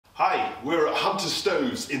Hi, we're at Hunter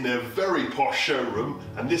Stoves in their very posh showroom,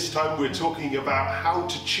 and this time we're talking about how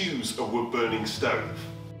to choose a wood-burning stove.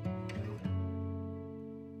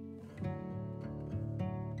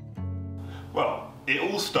 Well, it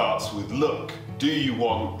all starts with look. Do you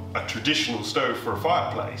want a traditional stove for a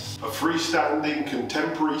fireplace? A freestanding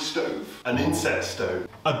contemporary stove? An inset stove?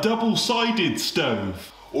 A double-sided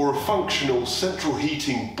stove? Or a functional central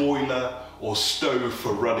heating boiler or stove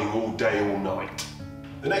for running all day, all night?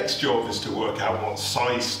 The next job is to work out what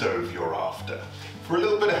size stove you're after. For a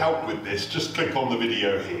little bit of help with this, just click on the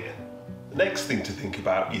video here. The next thing to think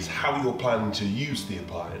about is how you're planning to use the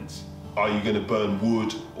appliance. Are you going to burn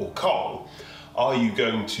wood or coal? Are you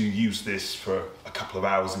going to use this for a couple of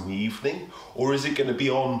hours in the evening? Or is it going to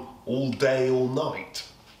be on all day, all night?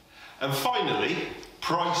 And finally,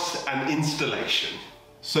 price and installation.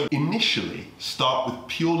 So initially, start with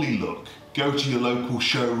purely look. Go to your local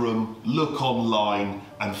showroom, look online,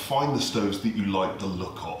 and find the stoves that you like the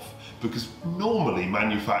look of. Because normally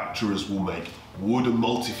manufacturers will make wood and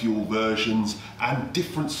multi-fuel versions and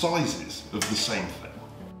different sizes of the same thing.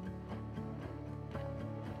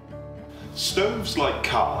 Stoves, like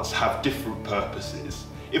cars, have different purposes.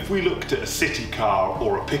 If we looked at a city car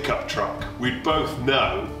or a pickup truck, we'd both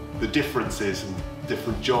know the differences and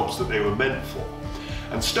different jobs that they were meant for.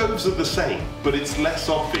 And stoves are the same, but it's less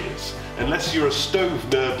obvious. Unless you're a stove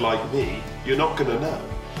nerd like me, you're not going to know.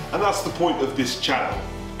 And that's the point of this channel.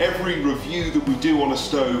 Every review that we do on a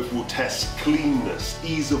stove will test cleanness,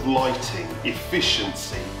 ease of lighting,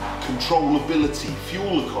 efficiency, controllability,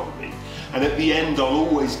 fuel economy. And at the end, I'll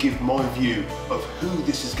always give my view of who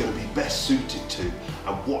this is going to be best suited to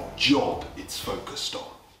and what job it's focused on.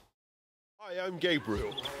 Hi, I'm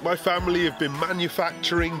Gabriel. My family have been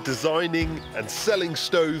manufacturing, designing and selling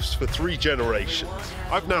stoves for 3 generations.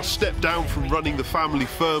 I've now stepped down from running the family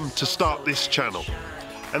firm to start this channel.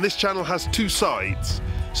 And this channel has 2 sides: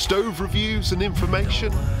 stove reviews and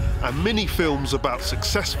information, and mini films about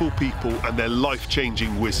successful people and their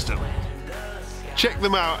life-changing wisdom. Check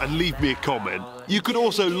them out and leave me a comment. You can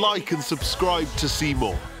also like and subscribe to see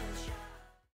more.